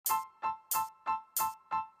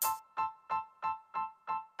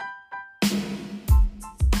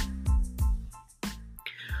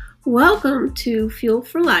Welcome to Fuel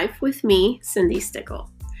for Life with me, Cindy Stickle,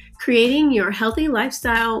 creating your healthy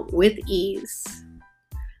lifestyle with ease.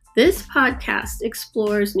 This podcast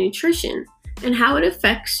explores nutrition and how it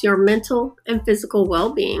affects your mental and physical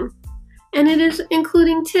well-being, and it is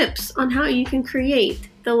including tips on how you can create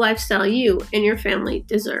the lifestyle you and your family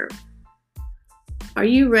deserve. Are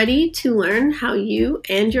you ready to learn how you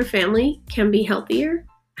and your family can be healthier,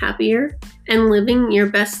 happier, and living your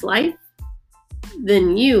best life?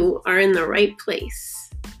 Then you are in the right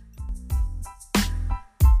place.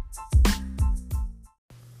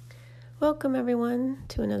 Welcome everyone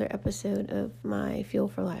to another episode of my Fuel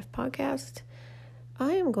for Life podcast.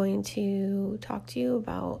 I am going to talk to you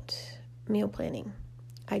about meal planning.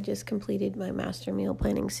 I just completed my master meal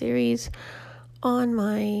planning series on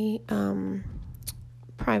my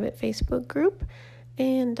private Facebook group,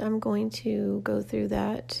 and I'm going to go through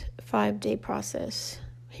that 5-day process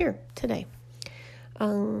here today.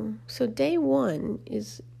 So day 1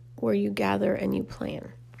 is where you gather and you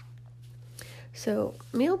plan. So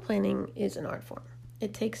meal planning is an art form.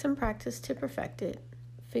 It takes some practice to perfect it,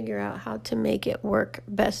 figure out how to make it work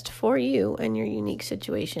best for you and your unique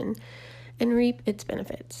situation, and reap its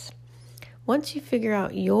benefits. Once you figure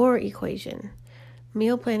out your equation,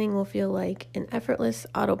 meal planning will feel like an effortless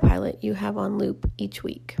autopilot you have on loop each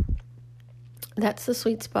week. That's the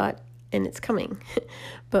sweet spot, and it's coming,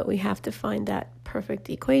 but we have to find that perfect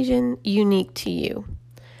equation unique to you.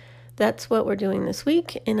 That's what we're doing this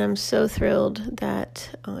week, and I'm so thrilled that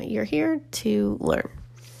you're here to learn.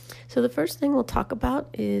 So the first thing we'll talk about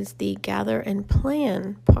is the gather and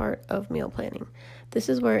plan part of meal planning. This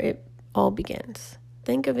is where it all begins.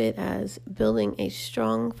 Think of it as building a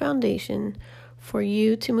strong foundation for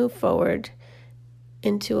you to move forward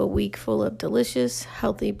into a week full of delicious,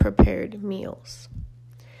 healthy, prepared meals.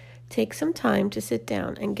 Take some time to sit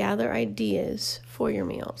down and gather ideas for your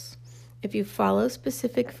meals. If you follow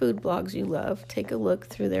specific food blogs you love, take a look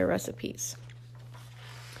through their recipes.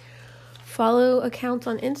 Follow accounts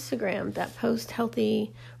on Instagram that post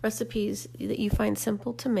healthy recipes that you find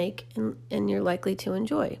simple to make and you're likely to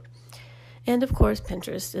enjoy. And of course,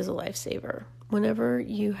 Pinterest is a lifesaver. Whenever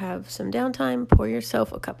you have some downtime, pour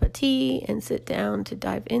yourself a cup of tea and sit down to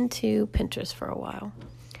dive into Pinterest for a while.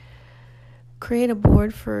 Create a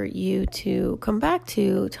board for you to come back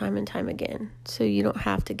to time and time again, so you don't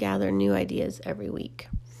have to gather new ideas every week.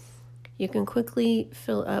 You can quickly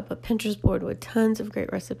fill up a Pinterest board with tons of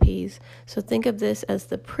great recipes, so think of this as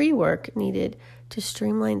the pre-work needed to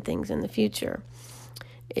streamline things in the future.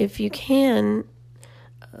 If you can,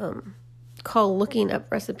 call looking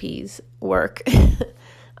up recipes work.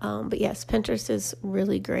 But yes, Pinterest is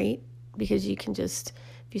really great because you can just,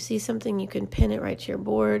 if you see something, you can pin it right to your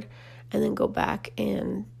board and then go back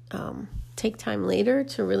and take time later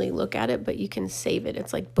to really look at it, but you can save it.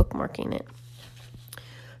 It's like bookmarking it.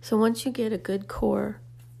 So once you get a good core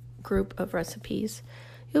group of recipes,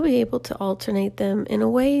 you'll be able to alternate them in a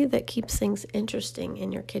way that keeps things interesting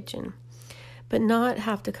in your kitchen, but not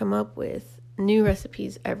have to come up with new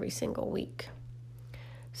recipes every single week.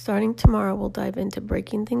 Starting tomorrow, we'll dive into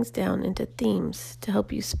breaking things down into themes to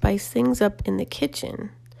help you spice things up in the kitchen.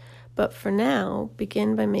 But for now,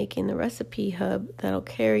 begin by making the recipe hub that'll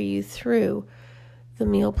carry you through the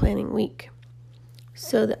meal planning week.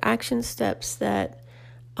 So the action steps that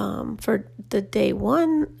for the day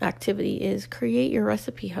 1 activity is create your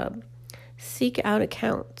recipe hub. Seek out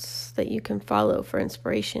accounts that you can follow for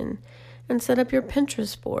inspiration and set up your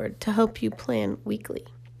Pinterest board to help you plan weekly.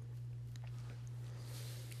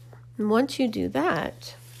 And once you do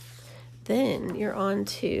that, then you're on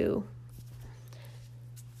to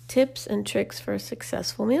tips and tricks for a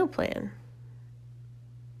successful meal plan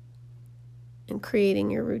and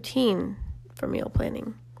creating your routine for meal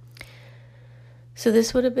planning. So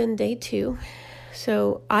this would have been day 2.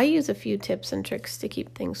 So I use a few tips and tricks to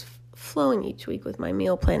keep things flowing each week with my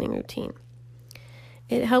meal planning routine.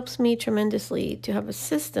 It helps me tremendously to have a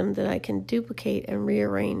system that I can duplicate and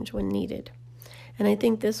rearrange when needed. And I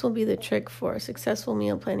think this will be the trick for a successful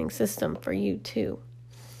meal planning system for you too.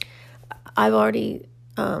 I've already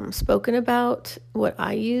spoken about what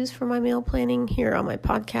I use for my meal planning here on my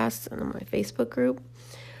podcast and on my Facebook group.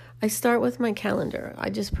 I start with my calendar.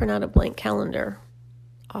 I just print out a blank calendar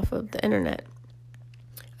off of the internet.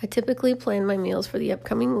 I typically plan my meals for the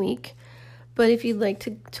upcoming week, but if you'd like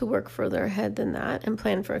to work further ahead than that and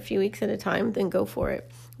plan for a few weeks at a time, then go for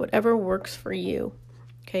it. Whatever works for you.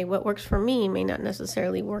 Okay, what works for me may not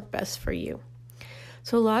necessarily work best for you.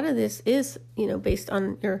 So a lot of this is, based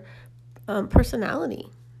on your personality,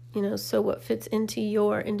 so what fits into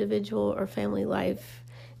your individual or family life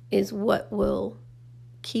is what will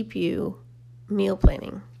keep you meal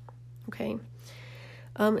planning. okay?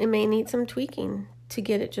 It may need some tweaking to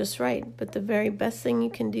get it just right, but the very best thing you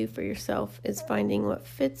can do for yourself is finding what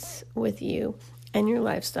fits with you and your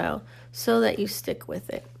lifestyle so that you stick with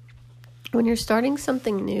it. When you're starting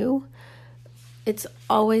something new, it's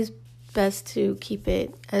always best to keep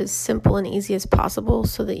it as simple and easy as possible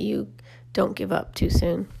so that you don't give up too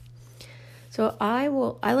soon. So I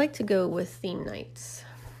like to go with theme nights.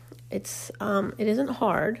 It isn't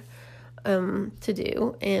hard to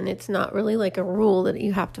do, and it's not really like a rule that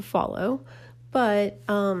you have to follow, but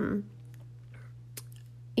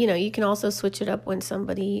you can also switch it up when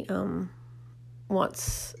somebody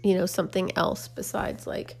wants something else besides,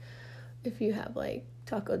 like, if you have like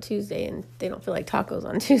Taco Tuesday and they don't feel like tacos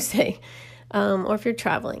on Tuesday, or if you're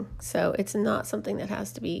traveling. So it's not something that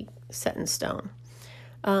has to be set in stone.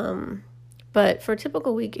 But for a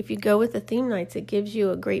typical week, if you go with the theme nights, it gives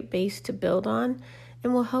you a great base to build on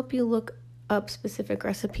and will help you look up specific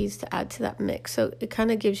recipes to add to that mix. So it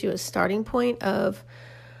kind of gives you a starting point of,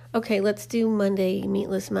 okay, let's do Monday,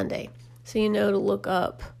 Meatless Monday. So you know to look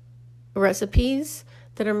up recipes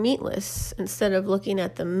that are meatless instead of looking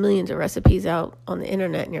at the millions of recipes out on the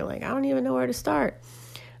internet and you're like, I don't even know where to start.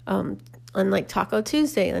 Unlike Taco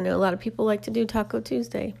Tuesday, I know a lot of people like to do Taco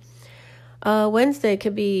Tuesday. Wednesday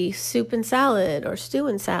could be soup and salad or stew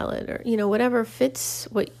and salad, or whatever fits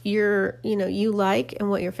what you like and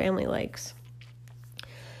what your family likes.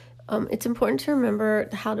 It's important to remember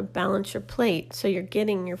how to balance your plate so you're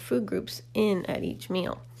getting your food groups in at each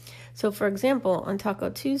meal. So for example, on Taco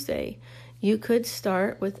Tuesday, you could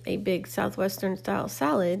start with a big Southwestern style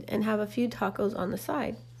salad and have a few tacos on the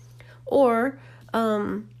side. Or,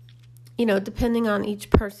 depending on each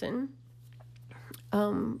person.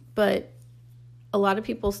 But a lot of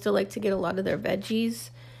people still like to get a lot of their veggies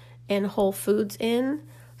and whole foods in.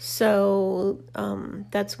 So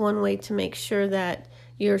that's one way to make sure that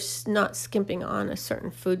you're not skimping on a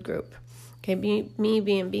certain food group. Okay, me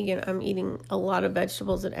being vegan, I'm eating a lot of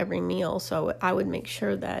vegetables at every meal. So I would make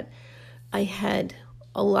sure that I had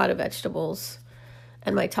a lot of vegetables,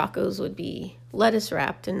 and my tacos would be lettuce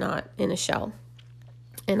wrapped and not in a shell.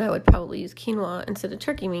 And I would probably use quinoa instead of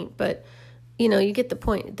turkey meat, but you get the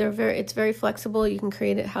point. It's very flexible. You can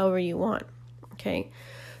create it however you want. Okay.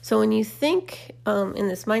 So when you think in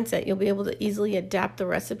this mindset, you'll be able to easily adapt the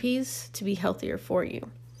recipes to be healthier for you.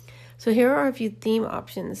 So here are a few theme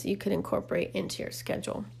options you could incorporate into your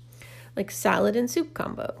schedule, like salad and soup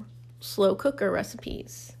combo, slow cooker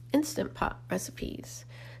recipes, Instant Pot recipes,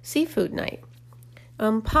 seafood night,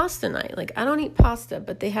 pasta night. Like, I don't eat pasta,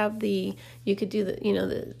 but they have you could do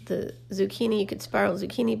the zucchini, you could spiral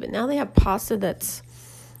zucchini, but now they have pasta that's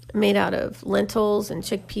made out of lentils and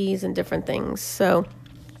chickpeas and different things. So,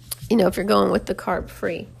 if you're going with the carb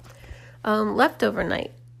free, leftover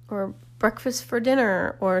night, or breakfast for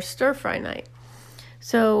dinner, or stir fry night.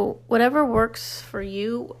 So whatever works for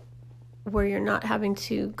you, where you're not having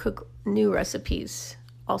to cook new recipes,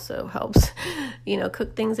 also helps.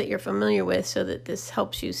 Cook things that you're familiar with so that this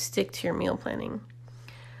helps you stick to your meal planning.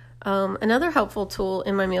 Another helpful tool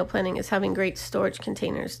in my meal planning is having great storage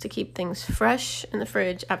containers to keep things fresh in the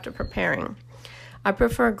fridge after preparing. I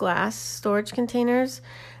prefer glass storage containers,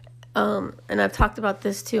 and I've talked about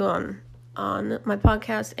this too on my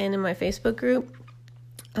podcast and in my Facebook group.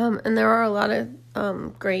 And there are a lot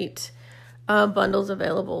of great bundles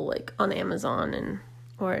available, like on Amazon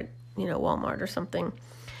or at Walmart or something.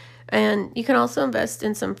 And you can also invest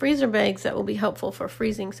in some freezer bags that will be helpful for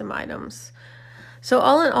freezing some items. So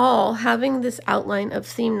all in all, having this outline of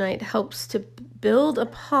theme night helps to build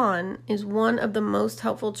upon is one of the most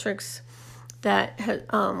helpful tricks that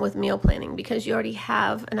with meal planning, because you already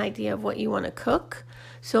have an idea of what you want to cook.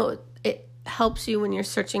 So it helps you when you're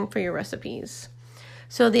searching for your recipes.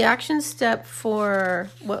 So the action step for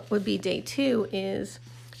what would be day 2 is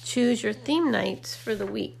choose your theme nights for the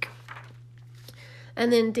week.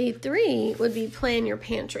 And then day 3 would be plan your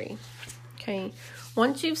pantry. Okay.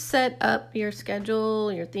 Once you've set up your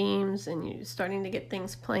schedule, your themes, and you're starting to get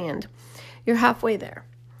things planned, you're halfway there.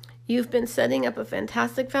 You've been setting up a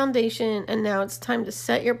fantastic foundation, and now it's time to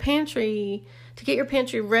get your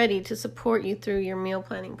pantry ready to support you through your meal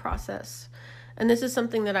planning process. And this is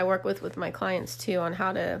something that I work with my clients too, on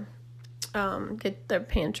how to get their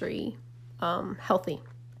pantry healthy.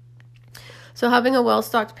 So having a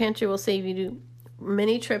well-stocked pantry will save you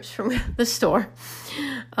many trips from the store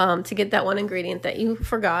to get that one ingredient that you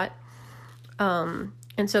forgot. And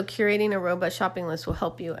so curating a robust shopping list will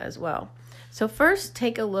help you as well. So first,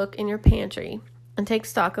 take a look in your pantry and take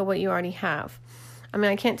stock of what you already have. I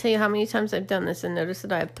mean, I can't tell you how many times I've done this and noticed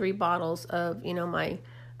that I have 3 bottles of, my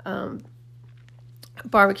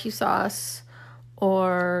barbecue sauce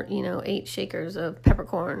or, 8 shakers of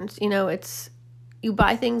peppercorns. You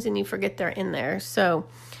buy things and you forget they're in there. So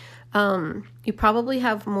you probably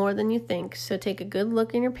have more than you think. So take a good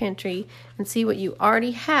look in your pantry and see what you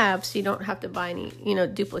already have so you don't have to buy any,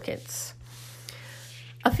 duplicates.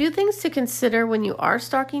 A few things to consider when you are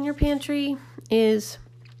stocking your pantry is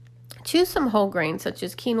choose some whole grains such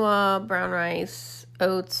as quinoa, brown rice,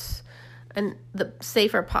 oats, and the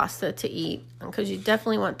safer pasta to eat, because you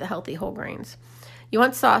definitely want the healthy whole grains. You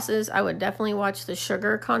want sauces. I would definitely watch the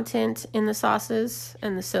sugar content in the sauces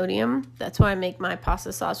and the sodium. That's why I make my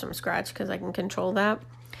pasta sauce from scratch, because I can control that.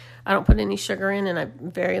 I don't put any sugar in, and I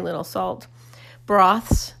very little salt.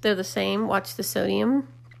 Broths, they're the same. Watch the sodium.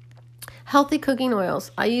 Healthy cooking oils.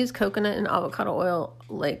 I use coconut and avocado oil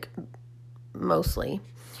mostly.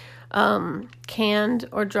 Canned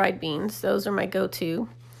or dried beans. Those are my go-to.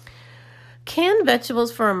 Canned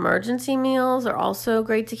vegetables for emergency meals are also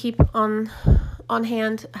great to keep on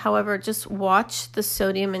hand. However, just watch the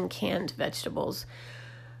sodium in canned vegetables.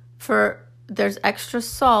 There's extra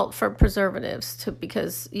salt for preservatives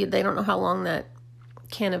because they don't know how long that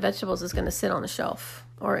can of vegetables is going to sit on the shelf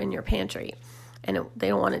or in your pantry, and they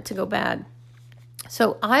don't want it to go bad.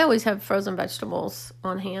 So I always have frozen vegetables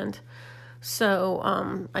on hand. So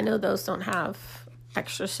I know those don't have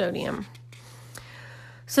extra sodium.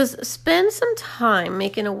 So spend some time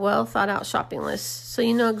making a well thought out shopping list so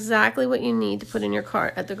you know exactly what you need to put in your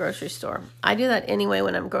cart at the grocery store. I do that anyway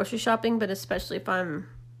when I'm grocery shopping, but especially if I'm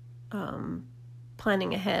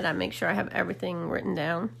planning ahead, I make sure I have everything written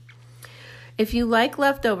down. If you like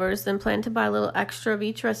leftovers, then plan to buy a little extra of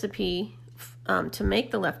each recipe to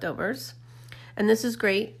make the leftovers. And this is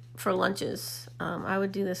great for lunches. I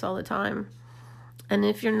would do this all the time. And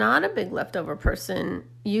if you're not a big leftover person,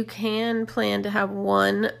 you can plan to have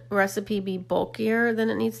one recipe be bulkier than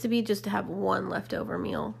it needs to be, just to have one leftover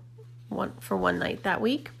meal for one night that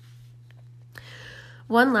week.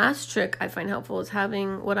 One last trick I find helpful is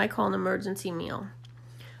having what I call an emergency meal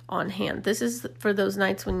on hand. This is for those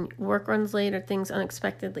nights when work runs late or things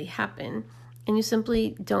unexpectedly happen, and you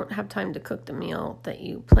simply don't have time to cook the meal that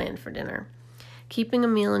you planned for dinner. Keeping a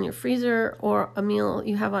meal in your freezer or a meal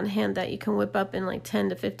you have on hand that you can whip up in 10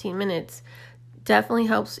 to 15 minutes definitely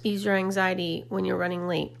helps ease your anxiety when you're running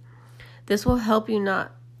late. This will help you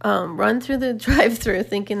not run through the drive-thru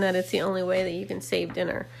thinking that it's the only way that you can save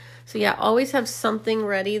dinner. So yeah, always have something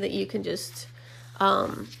ready that you can just,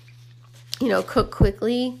 cook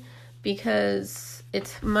quickly, because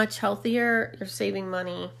it's much healthier. You're saving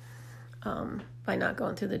money by not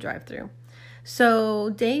going through the drive-thru. So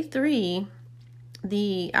day 3,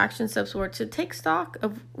 the action steps were to take stock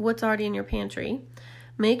of what's already in your pantry,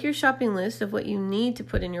 make your shopping list of what you need to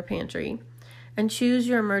put in your pantry, and choose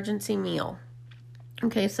your emergency meal.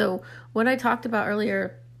 Okay, so what I talked about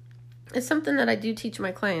earlier is something that I do teach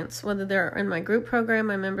my clients, whether they're in my group program,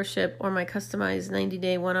 my membership, or my customized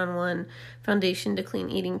 90-day one-on-one Foundation to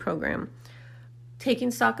Clean Eating program.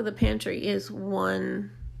 Taking stock of the pantry is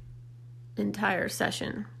one entire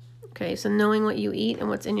session. Okay, so knowing what you eat and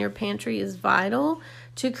what's in your pantry is vital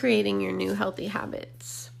to creating your new healthy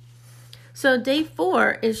habits. So day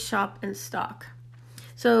 4 is shop and stock.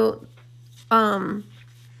 So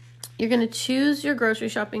you're going to choose your grocery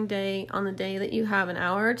shopping day on the day that you have an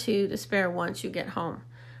hour or two to spare once you get home.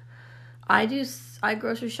 I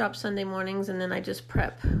grocery shop Sunday mornings, and then I just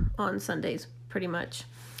prep on Sundays pretty much.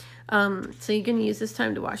 So you can use this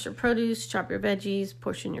time to wash your produce, chop your veggies,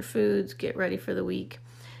 portion your foods, get ready for the week.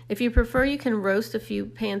 If you prefer, you can roast a few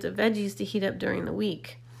pans of veggies to heat up during the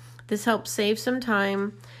week. This helps save some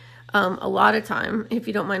time, a lot of time, if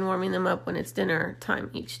you don't mind warming them up when it's dinner time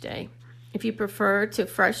each day. If you prefer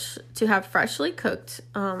to have freshly cooked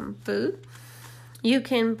food, you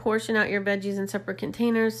can portion out your veggies in separate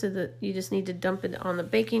containers so that you just need to dump it on the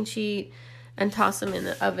baking sheet and toss them in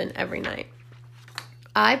the oven every night.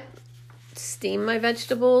 I steam my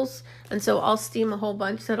vegetables, and so I'll steam a whole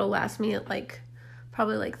bunch that'll last me at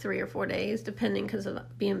probably 3 or 4 days, depending, because of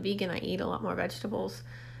being vegan, I eat a lot more vegetables.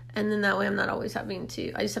 And then that way I'm not always I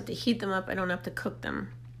just have to heat them up. I don't have to cook them.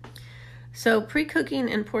 So pre-cooking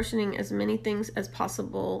and portioning as many things as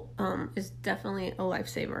possible is definitely a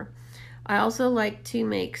lifesaver. I also like to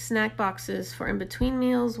make snack boxes for in-between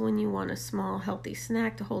meals when you want a small healthy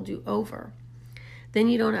snack to hold you over. Then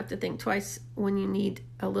you don't have to think twice when you need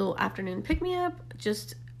a little afternoon pick-me-up.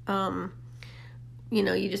 Just,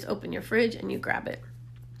 you just open your fridge and you grab it.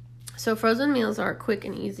 So frozen meals are a quick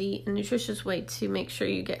and easy and nutritious way to make sure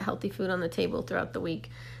you get healthy food on the table throughout the week.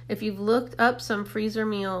 If you've looked up some freezer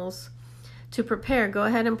meals to prepare, go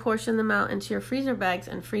ahead and portion them out into your freezer bags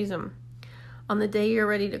and freeze them. On the day you're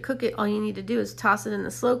ready to cook it, all you need to do is toss it in the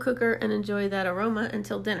slow cooker and enjoy that aroma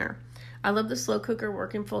until dinner. I love the slow cooker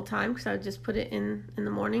working full time because I would just put it in the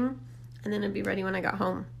morning and then it'd be ready when I got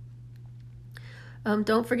home.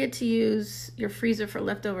 Don't forget to use your freezer for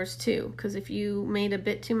leftovers too, because if you made a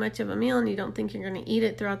bit too much of a meal and you don't think you're going to eat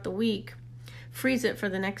it throughout the week, freeze it for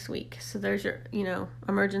the next week. So there's your,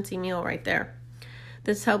 emergency meal right there.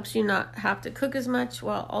 This helps you not have to cook as much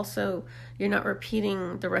while also you're not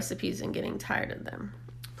repeating the recipes and getting tired of them.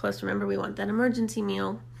 Plus, remember, we want that emergency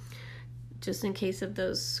meal just in case of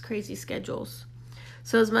those crazy schedules.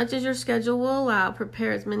 So as much as your schedule will allow,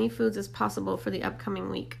 prepare as many foods as possible for the upcoming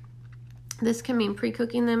week. This can mean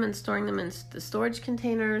pre-cooking them and storing them in the storage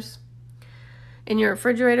containers in your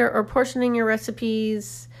refrigerator, or portioning your recipe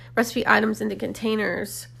items into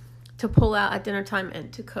containers to pull out at dinner time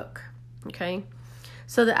and to cook. Okay?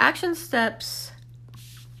 So the action steps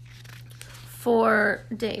for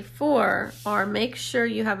day 4 are: make sure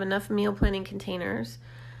you have enough meal planning containers.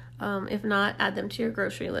 If not, add them to your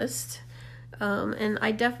grocery list. And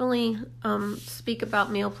I definitely speak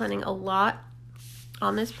about meal planning a lot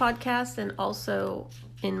on this podcast and also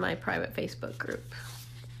in my private Facebook group.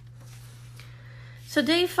 So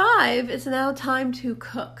day 5, it's now time to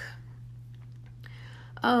cook.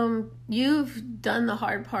 You've done the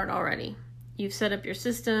hard part already. You've set up your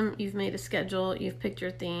system, you've made a schedule, you've picked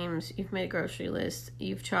your themes, you've made a grocery list,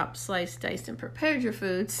 you've chopped, sliced, diced, and prepared your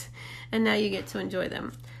foods, and now you get to enjoy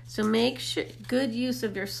them. So make sure good use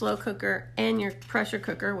of your slow cooker and your pressure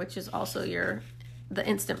cooker, which is also the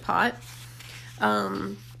Instant Pot.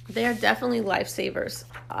 They are definitely lifesavers.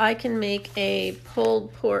 I can make a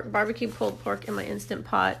barbecue pulled pork in my Instant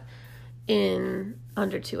Pot in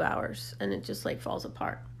under 2 hours, and it just falls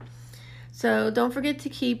apart. So don't forget to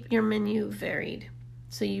keep your menu varied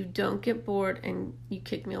so you don't get bored and you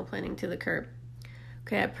kick meal planning to the curb.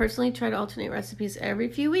 Okay, I personally try to alternate recipes every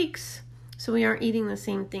few weeks so we aren't eating the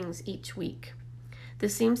same things each week.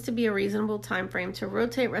 This seems to be a reasonable time frame to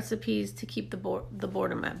rotate recipes to keep the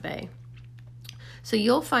boredom at bay. So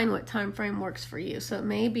you'll find what time frame works for you. So it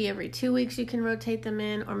may be every 2 weeks you can rotate them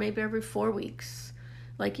in, or maybe every 4 weeks.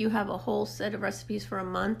 Like you have a whole set of recipes for a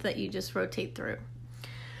month that you just rotate through.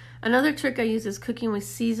 Another trick I use is cooking with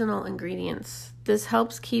seasonal ingredients. This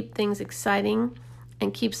helps keep things exciting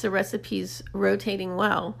and keeps the recipes rotating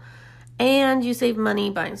well. And you save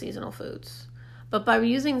money buying seasonal foods. But by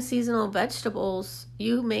using seasonal vegetables,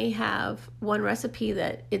 you may have one recipe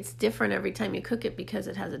that it's different every time you cook it because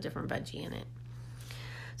it has a different veggie in it.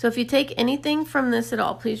 So if you take anything from this at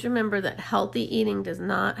all, please remember that healthy eating does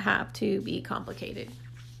not have to be complicated.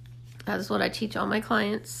 That is what I teach all my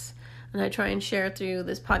clients, and I try and share through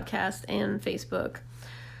this podcast and Facebook.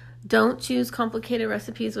 Don't choose complicated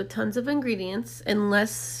recipes with tons of ingredients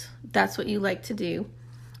unless that's what you like to do,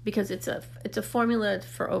 because it's a formula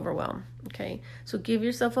for overwhelm. Okay, so give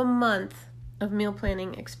yourself a month of meal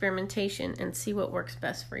planning experimentation and see what works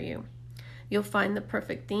best for you. You'll find the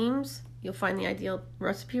perfect themes, you'll find the ideal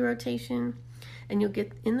recipe rotation, and you'll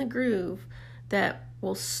get in the groove that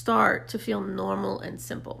will start to feel normal and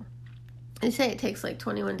simple. They say it takes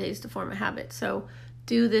 21 days to form a habit, so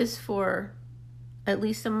do this for at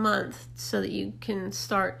least a month so that you can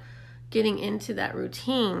start getting into that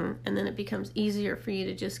routine, and then it becomes easier for you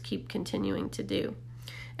to just keep continuing to do.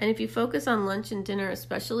 And if you focus on lunch and dinner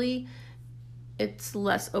especially, it's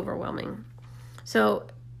less overwhelming. So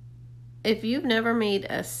if you've never made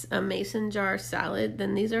a mason jar salad,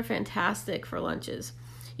 then these are fantastic for lunches.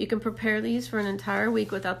 You can prepare these for an entire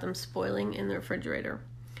week without them spoiling in the refrigerator.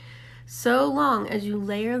 So long as you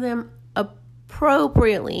layer them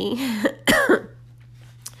appropriately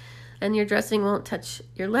and your dressing won't touch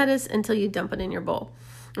your lettuce until you dump it in your bowl.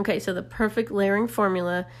 Okay, so the perfect layering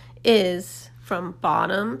formula is from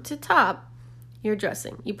bottom to top, your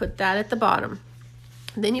dressing. You put that at the bottom.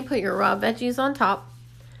 Then you put your raw veggies on top.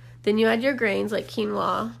 Then you add your grains like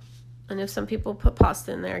quinoa, and if some people put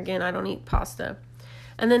pasta in there, again, I don't eat pasta.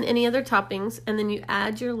 And then any other toppings, and then you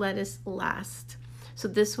add your lettuce last. So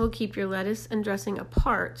this will keep your lettuce and dressing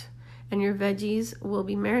apart, and your veggies will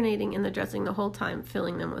be marinating in the dressing the whole time,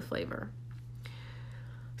 filling them with flavor.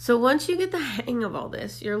 So once you get the hang of all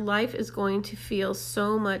this, your life is going to feel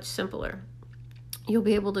so much simpler. You'll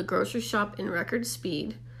be able to grocery shop in record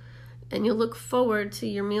speed, and you'll look forward to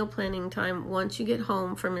your meal planning time once you get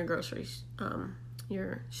home from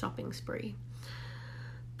your shopping spree.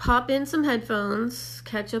 Pop in some headphones,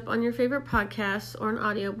 catch up on your favorite podcasts or an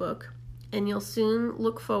audiobook, and you'll soon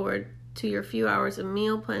look forward to your few hours of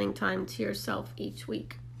meal planning time to yourself each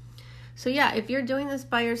week. So yeah, if you're doing this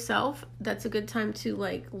by yourself, that's a good time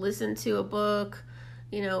to listen to a book,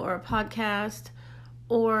 or a podcast,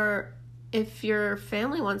 or if your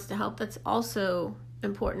family wants to help, that's also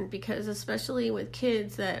important, because especially with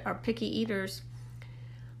kids that are picky eaters,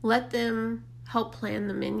 let them help plan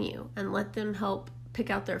the menu and let them help pick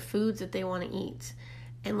out their foods that they want to eat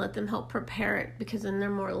and let them help prepare it, because then they're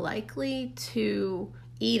more likely to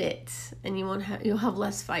eat it and you'll have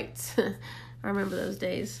less fights. I remember those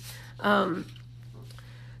days.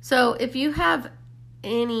 So if you have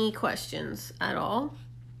any questions at all,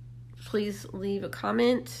 please leave a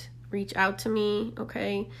comment, reach out to me,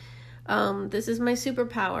 okay? This is my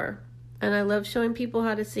superpower, and I love showing people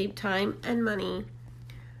how to save time and money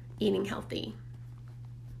eating healthy.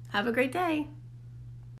 Have a great day.